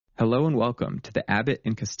Hello and welcome to the Abbott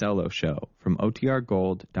and Costello Show from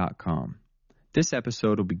OTRGold.com. This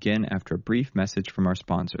episode will begin after a brief message from our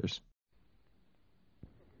sponsors.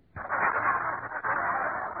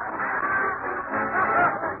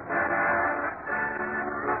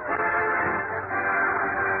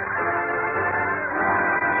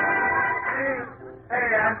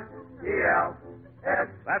 A-M-E-L-S.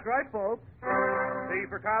 That's right, folks. C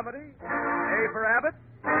for comedy, A for Abbott,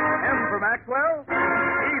 M for Maxwell,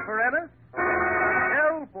 E for Ennis,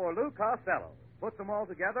 L for Lou Costello. Put them all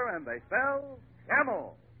together and they spell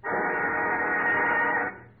Camel.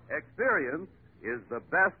 Experience is the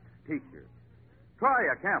best teacher. Try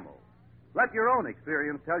a Camel. Let your own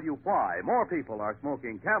experience tell you why more people are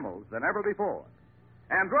smoking Camels than ever before.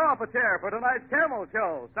 And draw up a chair for tonight's Camel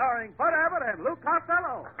Show, starring Bud Abbott and Lou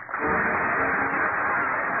Costello.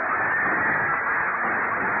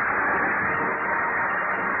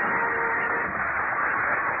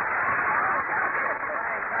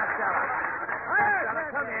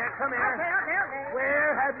 Come here. Okay.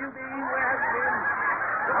 Where have you been?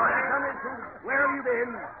 Where have you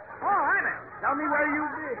been? Oh, Abbott. Tell me where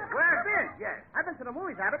you've been. Where I've been? Yes. I've been to the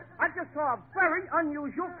movies, Abbott. I just saw a very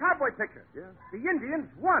unusual cowboy picture. Yeah? The Indians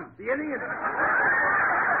won. The Indians.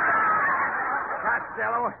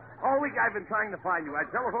 Costello, all week I've been trying to find you. I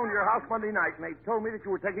telephoned to your house Monday night, and they told me that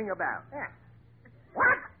you were taking a bath. Yeah.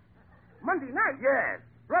 What? Monday night? Yes.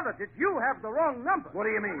 Brother, did you have the wrong number? What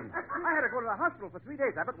do you mean? I had to go to the hospital for 3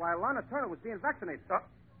 days, Abbott, while Lana Turner was being vaccinated.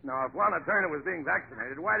 Now, if Lana Turner was being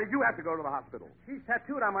vaccinated, why did you have to go to the hospital? She's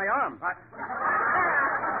tattooed on my arm. Hey,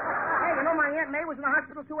 you know my Aunt May was in the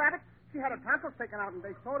hospital too, Abbott? She had her tonsils taken out, and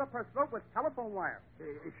they sewed up her throat with telephone wire.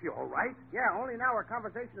 Is she all right? Yeah, only now her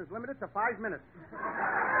conversation is limited to 5 minutes.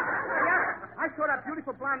 Yeah, I saw that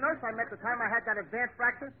beautiful blonde nurse I met the time I had that advanced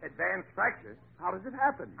fracture. Advanced fracture? How does it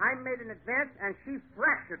happen? I made an advance, and she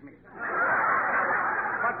fractured me.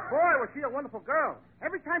 But, boy, was she a wonderful girl.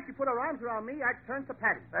 Every time she put her arms around me, I'd turn to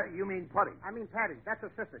Patty. You mean Putty? I mean Patty. That's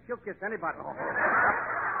her sister. She'll kiss anybody. Well,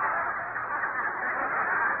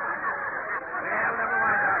 never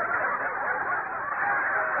mind that.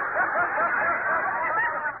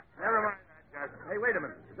 Never mind that, Gus. Hey, wait a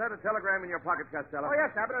minute. Is that a telegram in your pocket, Costello? Oh,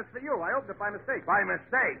 yes, Abbott. It's for you. I opened it by mistake. By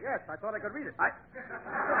mistake? Yes, I thought I could read it. Give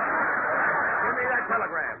me that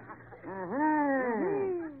telegram.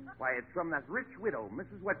 Why, it's from that rich widow,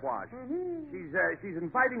 Mrs. Wetwash. She's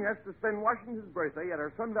inviting us to spend Washington's birthday at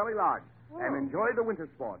her Sun Valley Lodge and enjoy the winter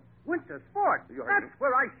sports. Winter sports? You heard That's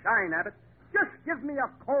where I shine, Abbott. Just give me a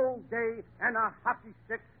cold day and a hockey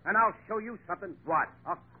stick, and I'll show you something. What?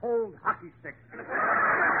 A cold hockey stick. Well,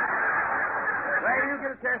 you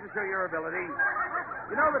get a chance to show your ability.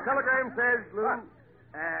 You know, the telegram says, Lou,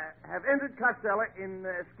 have entered Costello in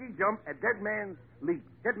ski jump at Dead Man's Leap.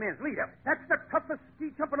 Dead Man's Leap? Yep. That's the toughest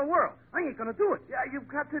ski jump in the world. I ain't going to do it. Yeah,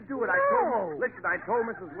 you've got to do it. No. Listen, I told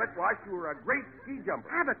Mrs. Wetwash you were a great ski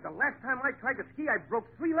jumper. Abbott, the last time I tried to ski, I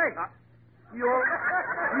broke 3 legs. You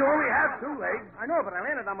only have 2 legs. I know, but I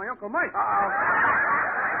landed on my Uncle Mike.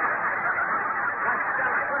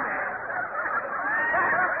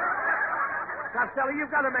 Costello,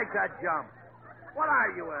 you've got to make that jump. What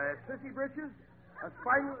are you, a sissy britches? A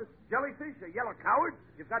spineless jellyfish? A yellow coward?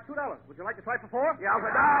 You've got $2. Would you like to try for 4? Yeah,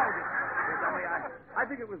 but no. I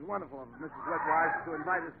think it was wonderful of Mrs. Wetwash to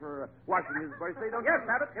invite us for Washington's birthday, don't you? Yes,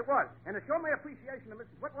 Abbott, it was. And to show my appreciation to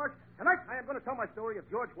Mrs. Wetwash, tonight I am going to tell my story of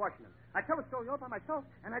George Washington. I tell the story all by myself,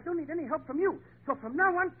 and I don't need any help from you. So from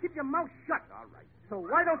now on, keep your mouth shut. All right. So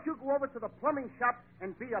why don't you go over to the plumbing shop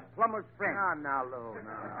and be a plumber's friend? Now, Lou,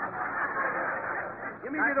 no. You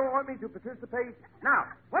mean you don't want me to participate? Now,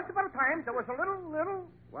 once upon a time, there was a little...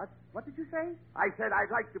 What? What did you say? I said I'd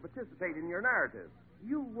like to participate in your narrative.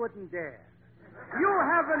 You wouldn't dare. You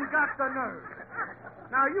haven't got the nerve.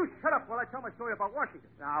 Now, you shut up while I tell my story about Washington.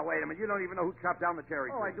 Now, wait a minute. You don't even know who chopped down the cherry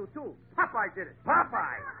tree. Oh, I do, too. Popeye did it.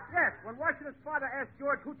 Popeye? Yes, when Washington's father asked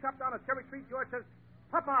George who chopped down a cherry tree, George says,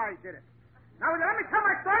 Popeye did it. Now, will you let me tell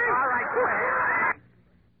my story? All right, go ahead.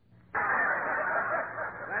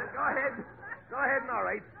 Well, go ahead. Go ahead and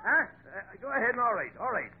narrate. Huh? Go ahead and narrate.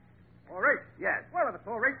 All right. All right. Yes. Well, if it's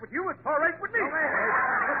all right with you, it's all right with me. Go ahead.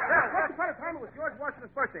 Well, once upon a time, it was George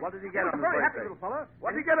Washington's birthday. What did he get He on was a his very happy birthday? little fella.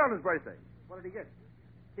 What did he get on his birthday? What did he get?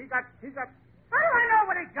 He got... How do I know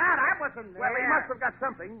what he got? I wasn't there. Well, he must have got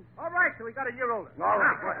something. All right, so he got a year older. All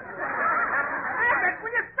right. Abbott,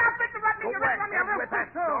 will you stop interrupting? Go You're ahead. interrupting me With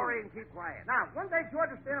that real quick. story and keep quiet. Now, one day George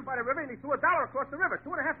was standing by the river and he threw $1 across the river,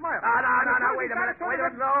 2.5 miles. No, wait a minute. Wait a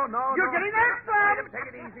minute. No. You're getting that, Wait a son? minute. Take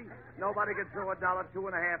it easy. Nobody can throw $1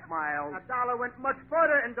 2.5 miles. $1 went much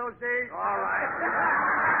further in those days. All right.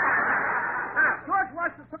 Now, George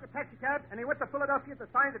Washington took a taxicab, and he went to Philadelphia to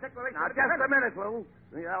sign the Declaration Now, of just a Independence. minute, Lou.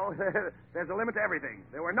 You know, there's a limit to everything.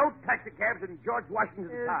 There were no taxicabs in George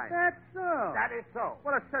Washington's Is time. that so? That is so.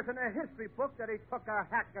 Well, it says in their history book that he took a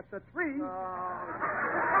hack at the tree.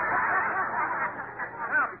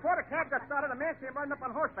 Now, before the cab got started, a man came running up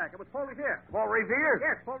on horseback. It was Paul Revere. Paul Revere?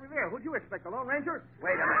 Yes, Paul Revere. Who'd you expect, the Lone Ranger?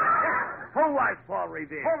 Wait a minute. Who was Paul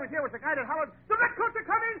Revere? Paul Revere was the guy that hollered, "The redcoats are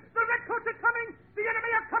coming! The redcoats are coming! The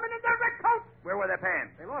enemy are coming in their redcoats!" Where were their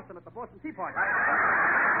pants? They lost them at the Boston Tea Party.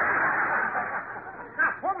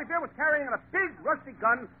 Now, Paul Revere was carrying a big, rusty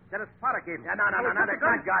gun that his father gave him. Yeah, no,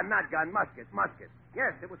 not gun. Musket.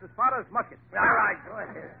 Yes, it was his father's musket. All right, go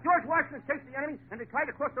ahead. George Washington chased the enemy, and they tried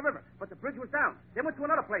to cross the river, but the bridge was down. They went to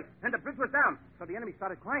another place, and the bridge was down, so the enemy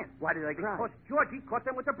started crying. Why did they cry? Because George, he caught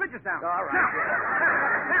them with the bridges down. All right.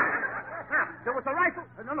 Now, there was a rifle.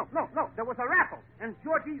 No. There was a raffle, and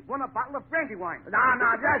Georgie won a bottle of brandy wine. No,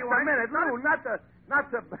 just a minute, Lou. Not the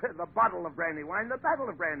bottle of brandy wine, the battle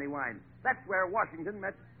of brandy wine. That's where Washington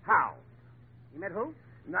met Howe. He met who?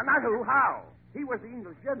 No, not who, Howe. He was the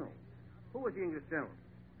English general. Who was the English general?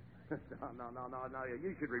 No.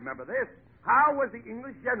 You should remember this. Howe was the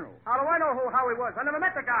English general. How do I know who Howie was? I never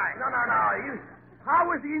met the guy. No. Howe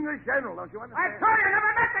was the English general, don't you I understand? told you I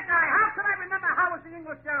never met the guy. How could I remember Howe was the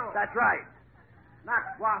English general? That's right. Not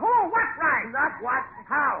what? Who? What right? Not what?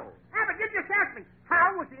 Howe. Yeah, but you just asked me.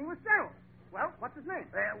 Howe was the English general. Well, what's his name?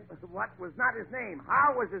 What was not his name?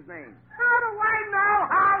 Howe was his name. How do I know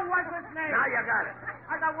Howe was his name? Now you got it.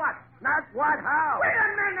 I got what? Not what, Howe. Wait a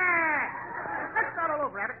minute. Let's start all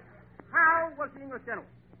over, Abbott. Howe was the English general.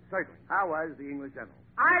 Certainly. Howe was the English general.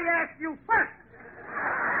 I asked you first.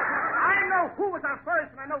 I know who was on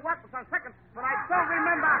first, and I know what was on second, but I don't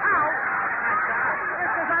remember how.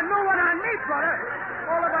 Because I knew what I need, brother.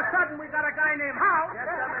 All of a sudden, we got a guy named Howe.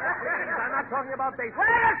 Please, I'm not talking about baseball.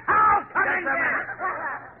 Where's Howe coming Just a in? minute.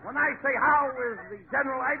 When I say Howe is the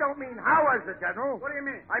general, I don't mean Howe was the general. What do you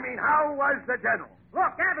mean? I mean Howe was the general.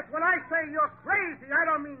 Look, Abbott, when I say you're crazy, I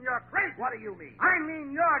don't mean you're crazy. What do you mean? I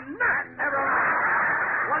mean you're nuts. Never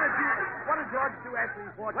mind. What did George do after he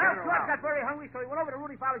fought Well, General George Howe? got very hungry, so he went over to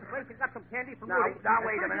Rudy Fowler's place and got some candy from Now, Rudy.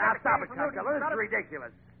 wait a minute. Now, stop it, Rudy. Costello. This is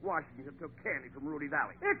ridiculous. Washington took candy from Rudy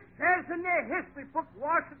Valley. It says in their history book,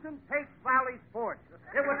 Washington takes Valley Forge.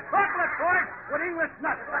 It was chocolate forge with English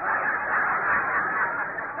nuts. Well,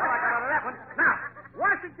 I got out of that one. Now,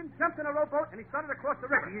 Washington jumped in a rowboat and he started across the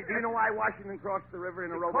river. Do you know why Washington crossed the river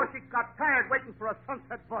in a rowboat? Because he got tired waiting for a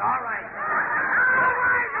sunset boat. All right.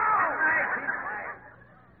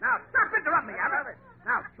 Now, stop interrupting me, Abbott.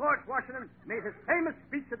 Now, George Washington made his famous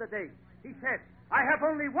speech of the day. He said, "I have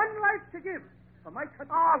only one life to give for my country."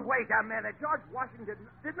 Oh, wait a minute. George Washington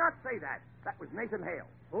did not say that. That was Nathan Hale.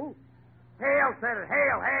 Who? Hale said it.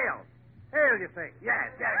 Hale. Hale, you say? Yes.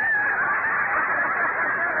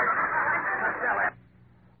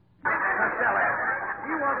 Costello,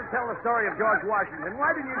 you want to tell the story of George Washington.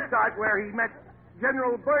 Why didn't you start where he met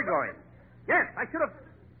General Burgoyne? Yes, I should have.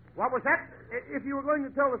 What was that? If you were going to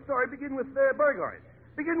tell the story, begin with Burgoyne.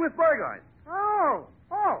 Begin with Burgoyne. Oh,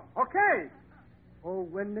 okay. Oh,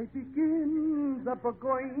 when they begin the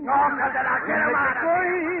Burgoyne. Oh, cut that out. Get him out of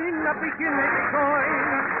here. The begin the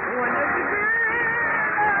Burgoyne. When they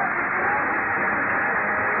begin.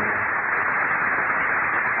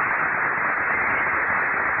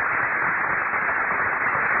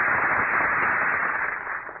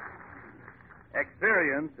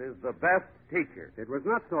 Experience is the best teacher. It was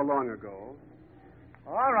not so long ago.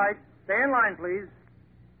 All right. Stay in line, please.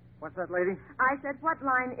 What's that, lady? I said, what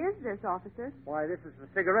line is this, officer? Why, this is the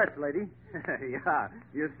cigarettes, lady. Yeah,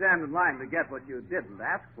 you stand in line to get what you didn't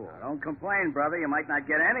ask for. Don't complain, brother. You might not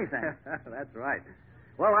get anything. That's right.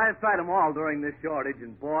 Well, I've tried them all during this shortage,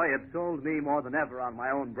 and boy, it sold me more than ever on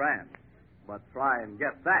my own brand. But try and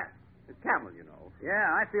get that. It's Camel, you know.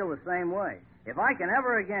 Yeah, I feel the same way. If I can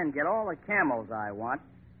ever again get all the camels I want.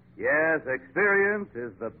 Yes, experience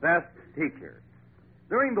is the best teacher.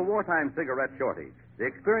 During the wartime cigarette shortage, the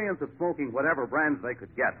experience of smoking whatever brands they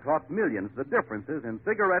could get taught millions the differences in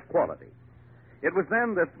cigarette quality. It was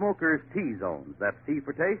then that smokers' T-zones, that's T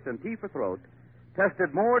for taste and T for throat,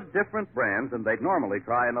 tested more different brands than they'd normally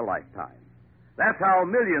try in a lifetime. That's how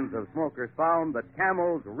millions of smokers found that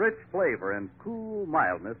Camel's rich flavor and cool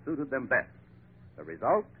mildness suited them best. The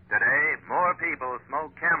result? Today, more people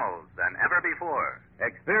smoke Camels than ever before.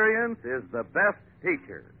 Experience is the best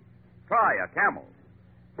teacher. Try a Camel.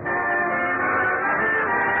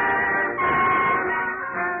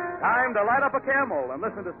 Time to light up a Camel and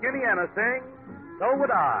listen to Skinny Anna sing, So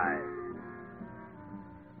Would I.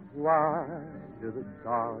 Why do the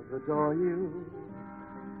stars adore you?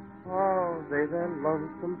 Oh, they they're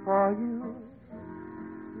lonesome for you.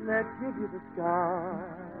 Let's give you the sky.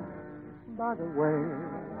 By the way,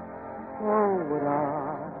 oh, would I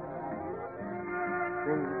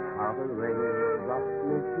think how the raindrops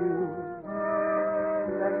miss you,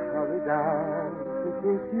 then hurry down to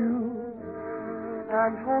kiss you,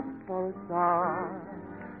 and hope for a star.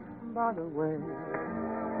 By the way,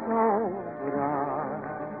 so would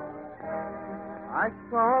I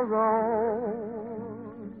saw a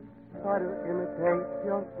rose try to imitate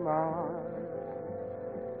your smile,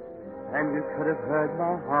 and you could have heard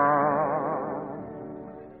my heart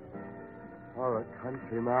for a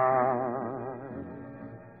country mile.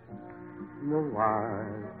 The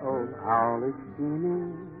wise old owl is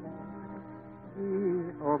scheming. He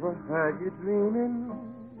overheard you dreaming,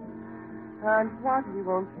 and what he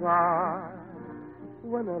won't try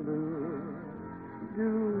when I lose,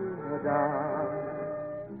 do or die.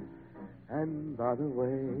 And by the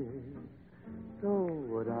way, so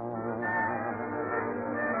would I.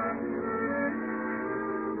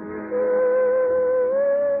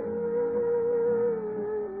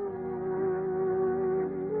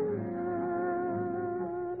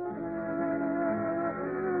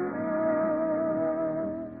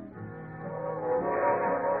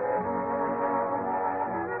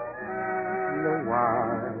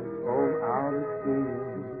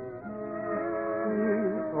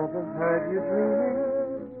 Overheard you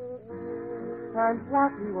dreaming, and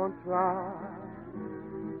what he won't try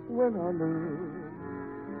when I lose,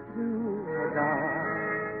 do or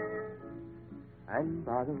die. And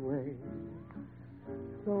by the way,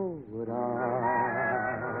 so would I.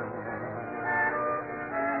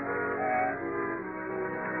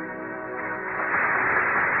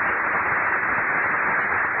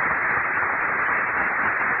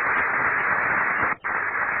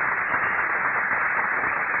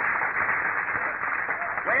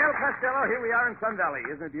 Costello, here we are in Sun Valley.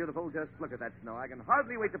 Isn't it beautiful? Just look at that snow. I can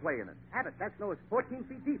hardly wait to play in it. Abbott, that snow is 14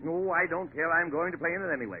 feet deep. No, I don't care. I'm going to play in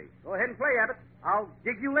it anyway. Go ahead and play, Abbott. I'll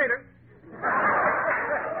dig you later.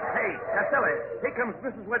 Hey, Costello, here comes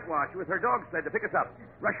Mrs. Wetwash with her dog sled to pick us up.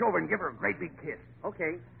 Rush over and give her a great big kiss.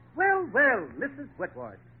 Okay. Well, Mrs.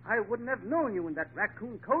 Wetwash, I wouldn't have known you in that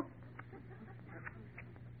raccoon coat.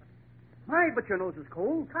 My, but your nose is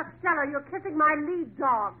cold. Costello, you're kissing my lead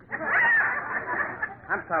dog.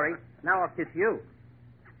 I'm sorry. Now I'll kiss you.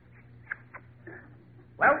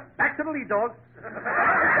 Well, back to the lead dog.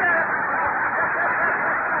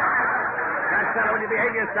 Costello, will you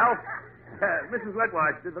behave yourself? Mrs.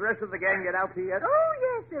 Wetwash, did the rest of the gang get out to you yet? Oh,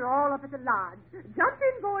 yes, they're all up at the lodge. Jump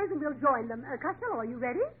in, boys, and we'll join them. Costello, are you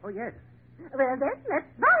ready? Oh, yes. Well, then, let's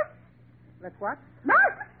march. Let's what?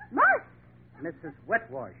 March! March! Mrs.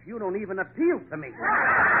 Wetwash, you don't even appeal to me.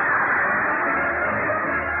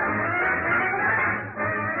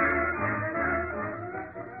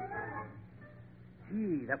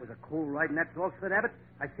 Gee, that was a cold ride in that dog sled, Abbott.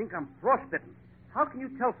 I think I'm frostbitten. How can you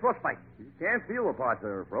tell frostbite? You can't feel the parts that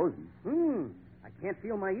are frozen. I can't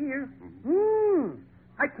feel my ears.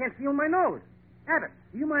 I can't feel my nose. Abbott,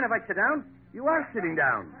 do you mind if I sit down? You are sitting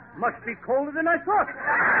down. Must be colder than I thought.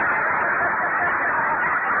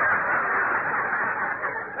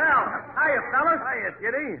 Well, hiya, fellas. Hiya,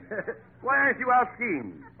 Skitty. Why aren't you out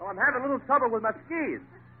skiing? Oh, I'm having a little trouble with my skis.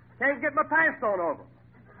 Can't get my pants thrown over.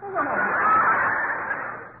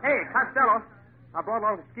 Hey, Costello, I brought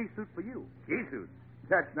along a ski suit for you. Ski suit?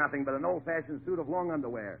 That's nothing but an old-fashioned suit of long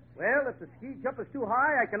underwear. Well, if the ski jump is too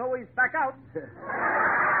high, I can always back out. Hey,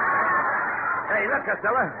 look,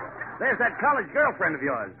 Costello. There's that college girlfriend of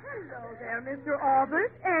yours. Hello there, Mr.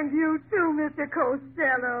 Albert. And you too, Mr.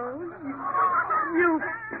 Costello. You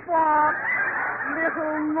fat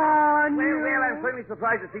little mon. Well, I'm certainly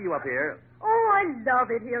surprised to see you up here. Oh, I love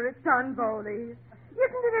it here at Sun Bowley.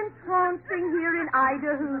 Isn't it entrancing here in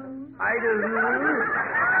Idaho? Idaho?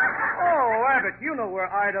 Oh, Abbott, you know where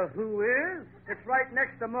Idaho is. It's right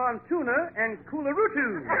next to Montuna and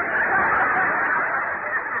Coolarootu.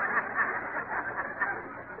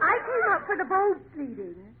 I came up for the bold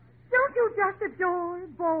pleading. Don't you just adore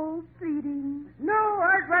bold pleading? No,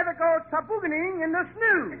 I'd rather go tobogganing in the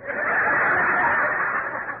snoo.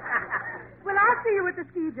 Well, I'll see you at the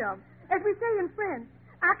ski jump. As we say in French,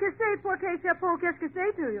 à que c'est pour que c'est pour qu'est-ce que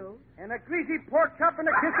c'est to you? And a greasy pork chop and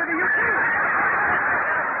a kisser to you, too.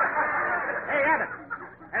 Hey, Abbott,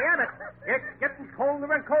 it's getting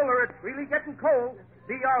colder and colder. It's really getting cold.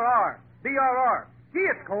 B-R-R. Gee,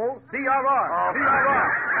 it's cold. B-R-R. Oh,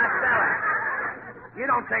 B-R-R. Costello. You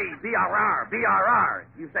don't say B-R-R.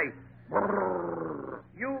 You say brrr.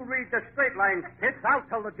 You read the straight lines, kids. I'll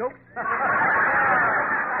tell the jokes.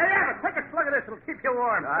 Hey, Abbott, take a slug of this. It'll keep you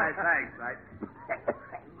warm. Right, thanks. Right.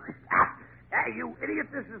 Hey, you idiot,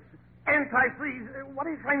 this is anti-freeze. What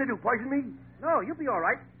are you trying to do, poison me? No, you'll be all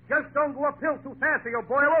right. Just don't go uphill too fast or you'll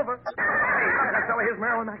boil over. Hey, that fella, here's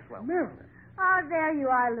Marilyn Maxwell. Marilyn? Oh, there you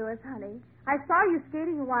are, Louis, honey. I saw you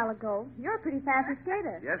skating a while ago. You're a pretty fast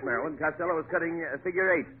skater. Yes, Marilyn. Costello was cutting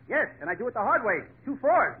figure eight. Yes, and I do it the hard way. 2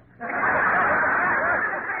 4s. But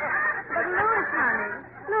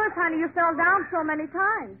Louis, honey, you fell down so many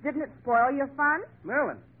times. Didn't it spoil your fun?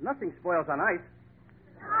 Marilyn, nothing spoils on ice.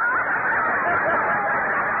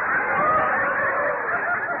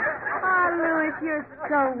 Oh, Louis, you're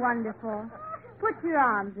so wonderful. Put your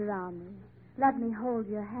arms around me. Let me hold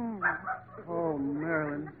your hand. Oh,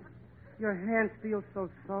 Marilyn, your hands feel so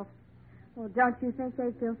soft. Well, don't you think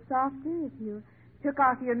they'd feel softer if you took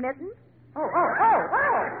off your mittens? Oh,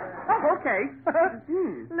 okay.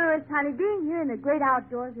 Louis, honey, being here in the great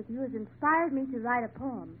outdoors with you has inspired me to write a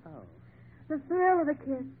poem. Oh. The thrill of a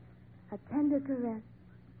kiss, a tender caress,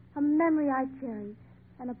 a memory I cherish,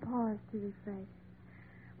 and a pause to refresh.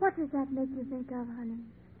 What does that make you think of, honey?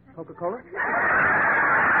 Coca-Cola?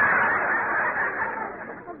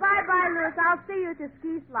 Well, bye-bye, Louis. I'll see you at the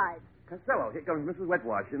ski slide. Costello, here comes Mrs.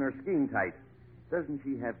 Wetwash in her skiing tights. Doesn't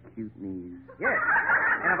she have cute knees? Yes.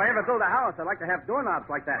 And if I ever build a house, I'd like to have doorknobs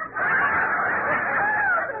like that.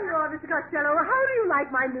 Oh, Mr. Costello, how do you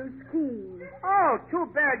like my new skis? Oh,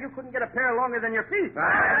 too bad you couldn't get a pair longer than your feet. Never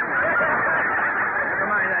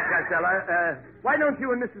mind that, Costello. Why don't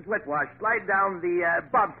you and Mrs. Wetwash slide down the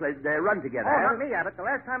bobsled run together? Oh, not me, Abbott. The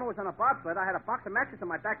last time I was on a bobsled, I had a box of matches in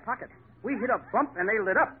my back pocket. We hit a bump and they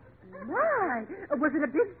lit up. My, was it a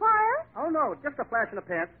big fire? Oh, no, just a flash in the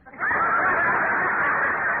pants.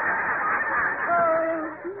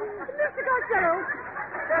 Mr. Costello,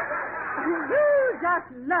 you just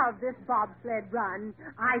love this bobsled run.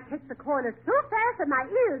 I kick the corners so fast that my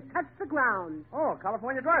ears touch the ground. Oh,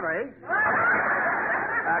 California driver, eh?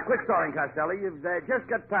 Quick stalling, Costello. You've just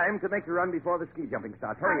got time to make the run before the ski jumping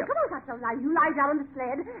starts. Hurry up. Come on, Costello. Now, you lie down on the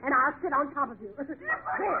sled, and I'll sit on top of you. There.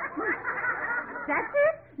 That's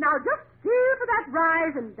it. Now, just steer for that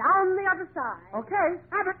rise and down the other side. Okay.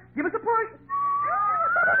 Abbott, give us a push.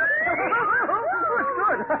 It's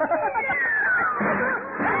good.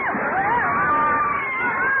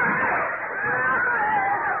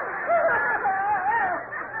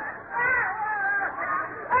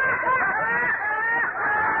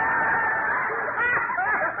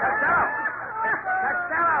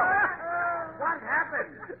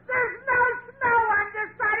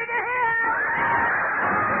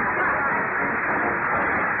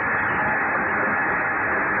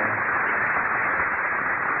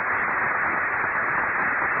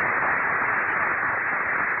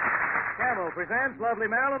 Presents lovely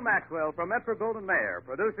Marilyn Maxwell from Metro-Goldwyn-Mayer,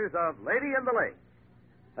 producers of Lady in the Lake.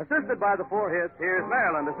 Assisted by the 4 hits, here's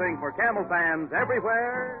Marilyn to sing for Camel fans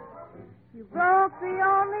everywhere. You broke the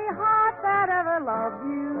only heart that ever loved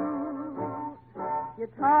you. You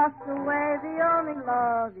tossed away the only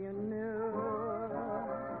love you knew.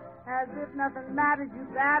 As if nothing mattered, you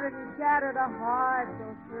battered and shattered a heart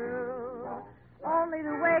so true. Only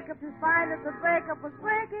to wake up to find that the breakup was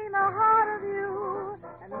breaking the heart of you.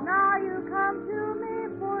 And now you come to me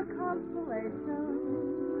for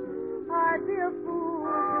consolation. I'd be a fool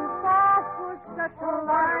to fall for such a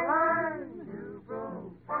line. You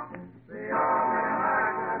broke the only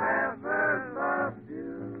heart that ever loved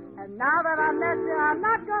you. And now that I met you, I'm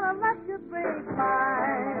not gonna let you break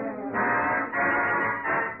mine.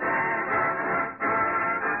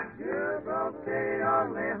 You broke the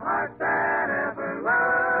only heart that ever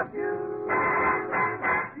loved you.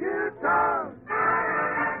 You tossed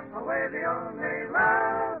away the only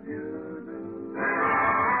love you knew.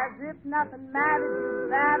 As if nothing mattered, you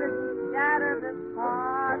battered and shattered this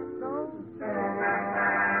heart so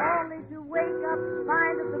sad. Only to wake up and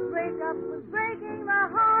find that the breakup was breaking the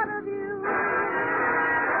heart of you.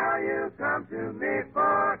 Now you come to me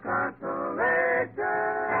for consolation.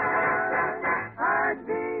 I'd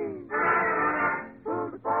be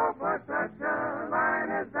fool to fall for such a line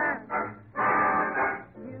as that.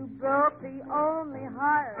 You broke the only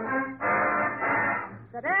heart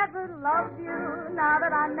that ever loved you. Now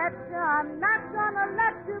that I met you, I'm not gonna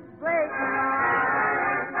let you break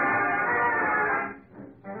mine.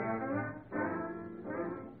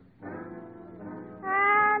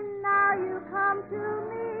 And now you come to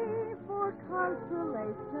me for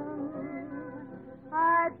consolation.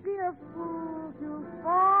 I'd be a fool to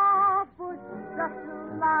fall for such a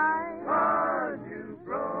lie. 'Cause you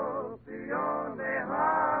broke the only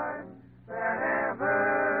heart that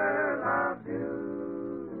ever loved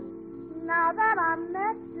you. Now that I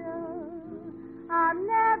met you, I'll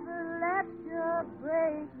never let you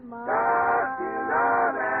break my heart. 'Cause you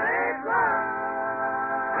know that ain't right.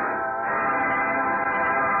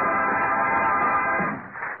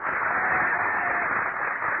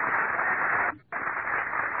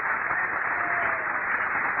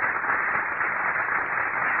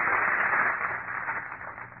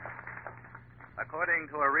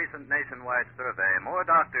 recent nationwide survey, more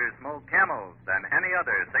doctors smoke Camels than any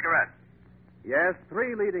other cigarette. Yes,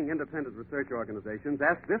 3 leading independent research organizations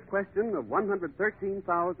asked this question of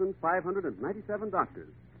 113,597 doctors.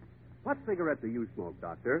 What cigarette do you smoke,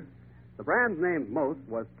 doctor? The brand named most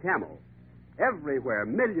was Camel. Everywhere,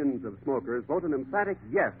 millions of smokers vote an emphatic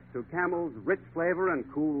yes to Camel's rich flavor and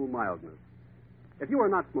cool mildness. If you are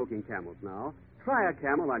not smoking Camels now, try a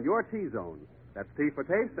Camel on your T-zone. That's T for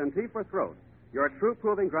taste and T for throat, your true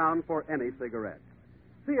proving ground for any cigarette.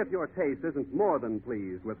 See if your taste isn't more than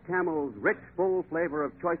pleased with Camel's rich, full flavor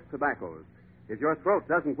of choice tobaccos, if your throat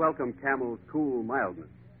doesn't welcome Camel's cool mildness.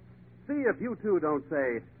 See if you, too, don't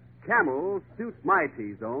say, Camel suits my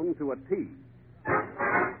T-zone to a T.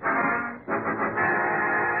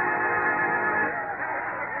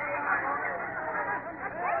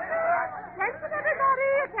 Attention, everybody.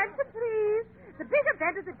 Attention, please. The big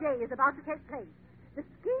event of the day is about to take place. The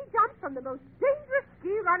ski jump from the most dangerous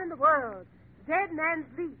ski run in the world, Dead Man's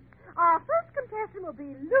Leap. Our first contestant will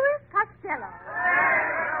be Louis Costello.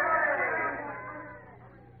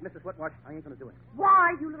 Mrs. Whitwash, I ain't going to do it.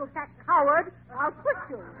 Why, you little fat coward? I'll quit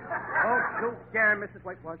you. Don't you dare, Mrs.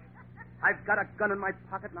 Whitewash. I've got a gun in my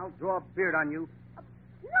pocket, and I'll draw a beard on you. Not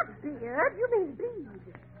beard. You mean bead.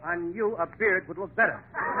 On you, a beard would look better.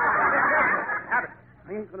 Abbott,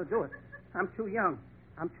 I ain't going to do it. I'm too young.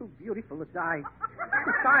 I'm too beautiful to die.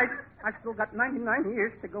 Besides, I've still got 99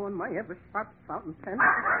 years to go in my ever-sharp fountain pen.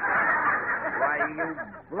 Why, you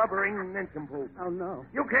blubbering nincompoop. Oh, no.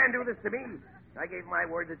 You can't do this to me. I gave my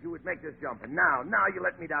word that you would make this jump, and now you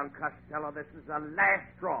let me down, Costello. This is the last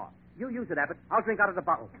straw. You use it, Abbott. I'll drink out of the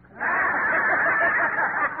bottle.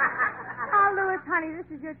 Oh, Louis, honey, this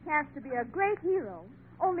is your chance to be a great hero.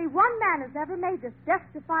 Only one man has ever made this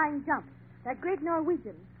death-defying jump. That great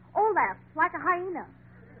Norwegian, Olaf, like a hyena.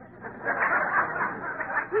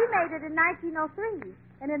 He made it in 1903.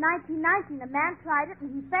 And in 1919, a man tried it and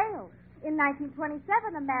he failed. In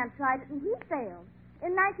 1927, a man tried it and he failed.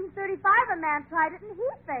 In 1935, a man tried it and he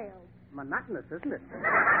failed. Monotonous, isn't it?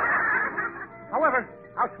 However,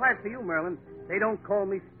 I'll try it for you, Merlin. They don't call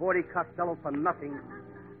me Sporty Costello for nothing.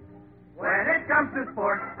 When it comes to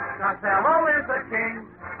sports, Costello is the king.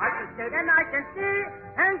 I can skate and I can ski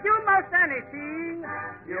and do most anything.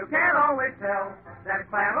 You can't always tell that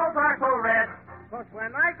flannels are so red. 'Cause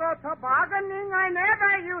when I go tobogganing, I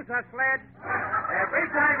never use a sled. Every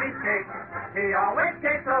time he skates, he always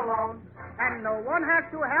skates alone. And no one has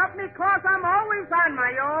to help me 'cause I'm always on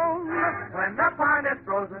my own. When the pond is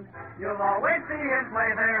frozen, you'll always see him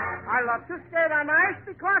play there. I love to skate on ice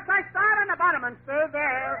because I start on the bottom and stay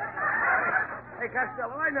there. Hey,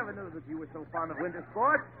 Costello, I never knew that you were so fond of winter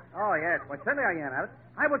sports. Oh, yes. Why, certainly I am, Abbott.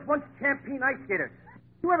 I was once champion ice skater.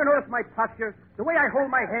 You ever notice my posture? The way I hold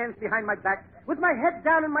my hands behind my back, with my head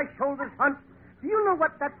down and my shoulders hunched? Do you know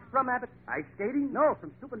what that's from, Abbott? Ice skating? No,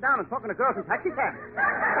 from stooping down and talking to girls in taxicabs.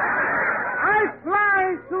 I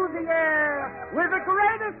fly through the air with the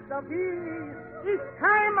greatest of ease. Each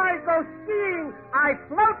time I go skiing, I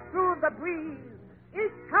float through the breeze.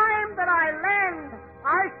 Each time that I land,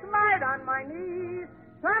 I slide on my knees.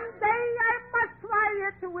 Someday I must try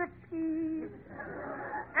it with skis.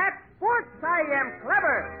 At sports I am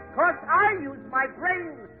clever, 'cause I use my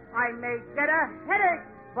brain. I may get a headache,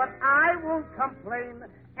 but I won't complain.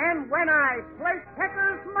 And when I play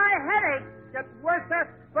checkers, my headache gets worse.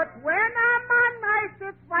 But when I'm on ice,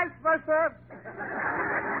 it's vice versa.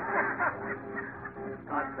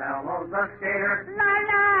 Costello's a skater. La,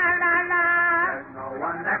 la, la, la. There's no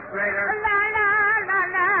one that's greater. La, la, la,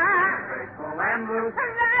 la. Graceful and loose.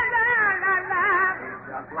 La, la, la, la.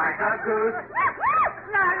 Just like a goose.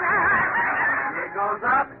 La, la. When he goes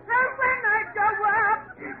up, And when I go up,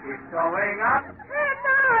 he keeps going up. and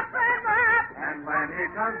up and up, And when he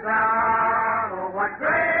comes down, oh, what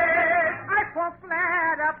grace! I fall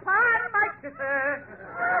flat upon my kisser.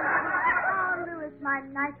 Oh, Louis, my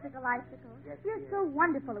icicle. You're so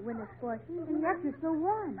wonderful at winter sports, and yet you're so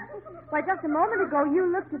warm. Why, just a moment ago, you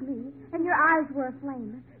looked at me, and your eyes were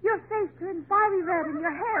aflame. Your face turned fiery red, and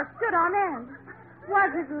your hair stood on end.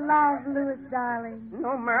 Was it love, Louis, darling?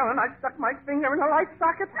 No, Marilyn, I stuck my finger in a light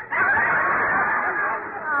socket.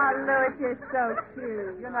 Oh, Louis, you're so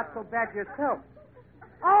cute. You're not so bad yourself.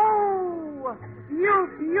 Oh, you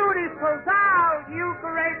beautiful doll, you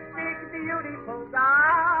great big beautiful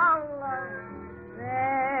doll.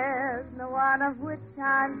 There's no one of which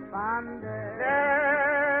I'm fonder.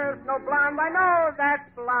 There's no blonde I know that's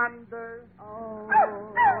blonder.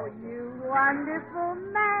 Oh, you wonderful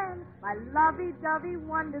man, my lovey-dovey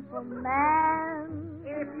wonderful man.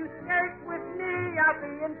 If you skate with me, I'll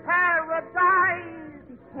be in paradise.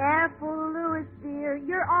 Be careful, Louis, dear,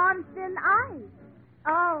 you're on thin ice.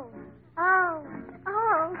 Oh, oh,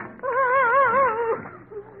 oh,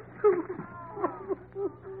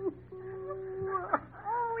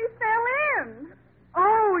 oh, he fell in.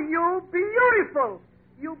 Oh, you beautiful.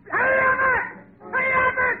 You... Hey, Abbott! Hey,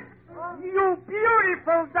 Abbott! You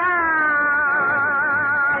beautiful dog!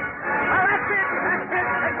 Oh, that's it. That's it.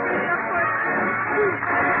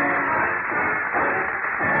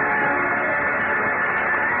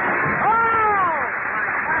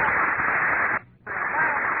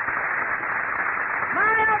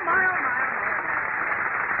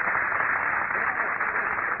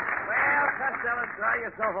 Dry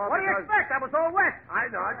yourself off. What do you expect? I was all wet. I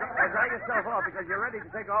know. Dry yourself off because you're ready to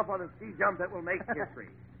take off on a ski jump that will make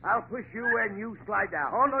history. I'll push you and you slide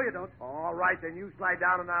down. Oh, no, you don't. All right, then you slide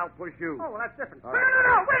down and I'll push you. Oh, well, that's different. All No, right.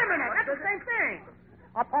 no, no, wait a minute. That's the same thing.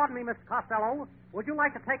 Pardon me, Miss Costello. Would you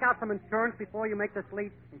like to take out some insurance before you make this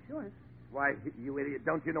leap? Insurance? Why, you idiot,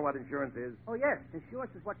 don't you know what insurance is? Oh, yes.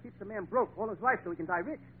 Insurance is what keeps a man broke all his life so he can die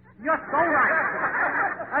rich. You're so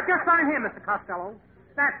right. Just sign here, Mr. Costello.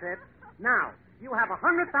 That's it. Now, you have a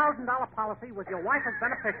 $100,000 policy with your wife as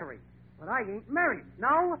beneficiary. But I ain't married.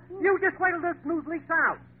 No? You just wait till this news leaks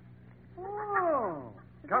out. Oh.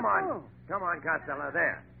 Come on. Come on, Costello.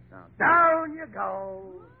 There. Now, down you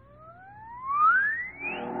go.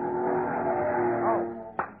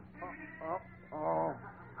 Oh.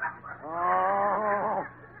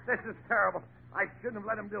 This is terrible. I shouldn't have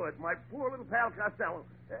let him do it. My poor little pal Costello.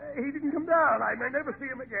 He didn't come down. I may never see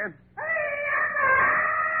him again.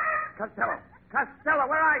 Costello,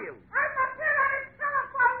 where are you? I'm up here on his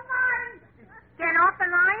telephone line. Get off the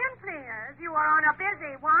line, please. You are on a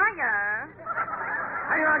busy wire.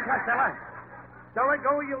 Hang on, Costello. Don't let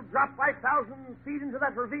go or you'll drop 5,000 feet into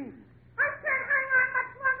that ravine. I can't hang on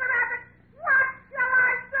much longer, Abbott. What shall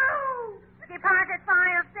I do? Deposit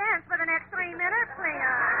 5 cents for the next 3 minutes,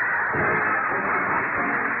 please.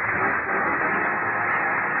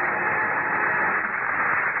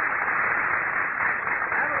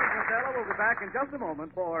 We'll be back in just a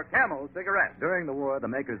moment for Camel cigarettes. During the war, the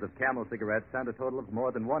makers of Camel cigarettes sent a total of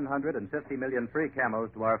more than 150 million free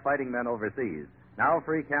Camels to our fighting men overseas. Now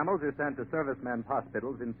free Camels are sent to servicemen's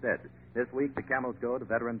hospitals instead. This week, the Camels go to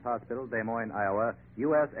Veterans Hospital, Des Moines, Iowa,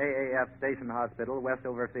 USAAF Station Hospital,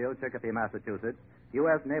 Westover Field, Chicopee, Massachusetts,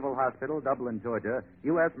 U.S. Naval Hospital, Dublin, Georgia,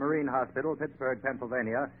 U.S. Marine Hospital, Pittsburgh,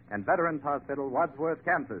 Pennsylvania, and Veterans Hospital, Wadsworth,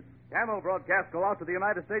 Kansas. Camel broadcasts go out to the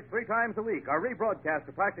United States 3 times a week, are rebroadcast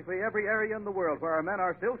to practically every area in the world where our men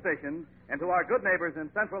are still stationed, and to our good neighbors in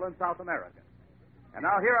Central and South America. And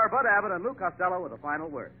now here are Bud Abbott and Lou Costello with a final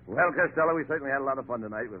word. Well, Costello, we certainly had a lot of fun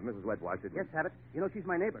tonight with Mrs. Wetwash. Yes, Abbott. You know, she's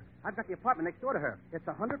my neighbor. I've got the apartment next door to her. It's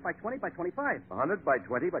 100 by 20 by 25. 100 by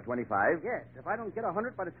 20 by 25? Yes. If I don't get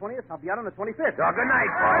 100 by the 20th, I'll be out on the 25th. Oh, good night,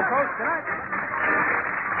 folks. Folks, good night.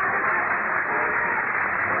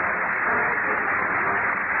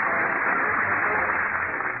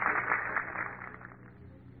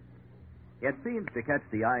 It seems to catch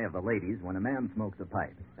the eye of the ladies when a man smokes a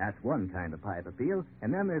pipe. That's one kind of pipe appeal.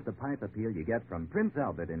 And then there's the pipe appeal you get from Prince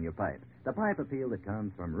Albert in your pipe. The pipe appeal that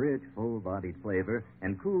comes from rich, full-bodied flavor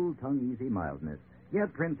and cool, tongue-easy mildness.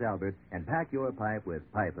 Get Prince Albert and pack your pipe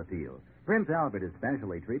with pipe appeal. Prince Albert is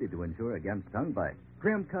specially treated to ensure against tongue bite.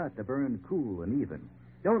 Trim cut to burn cool and even.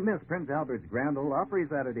 Don't miss Prince Albert's Grand Ole Opry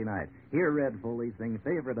Saturday night. Hear Red Foley sing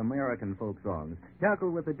favorite American folk songs.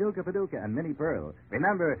 Chuckle with the Duke of Paducah and Minnie Pearl.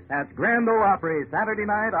 Remember, that's Grand Ole Opry Saturday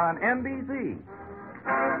night on NBC.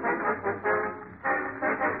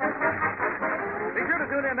 Be sure to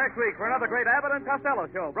tune in next week for another great Abbott and Costello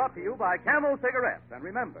show brought to you by Camel Cigarettes. And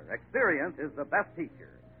remember, experience is the best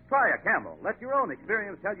teacher. Try a Camel. Let your own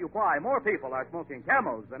experience tell you why more people are smoking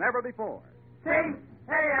Camels than ever before. C-A-M-E-L-S.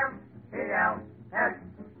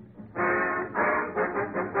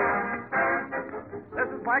 This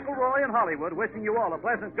is Michael Roy in Hollywood wishing you all a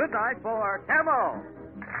pleasant good night for Camel.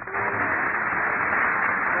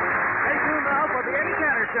 Stay tuned now for the Eddie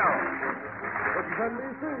Cantor Show. This is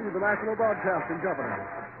NBC, the National Broadcasting Company.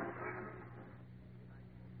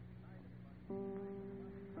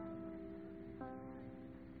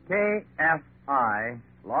 KFI,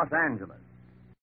 Los Angeles.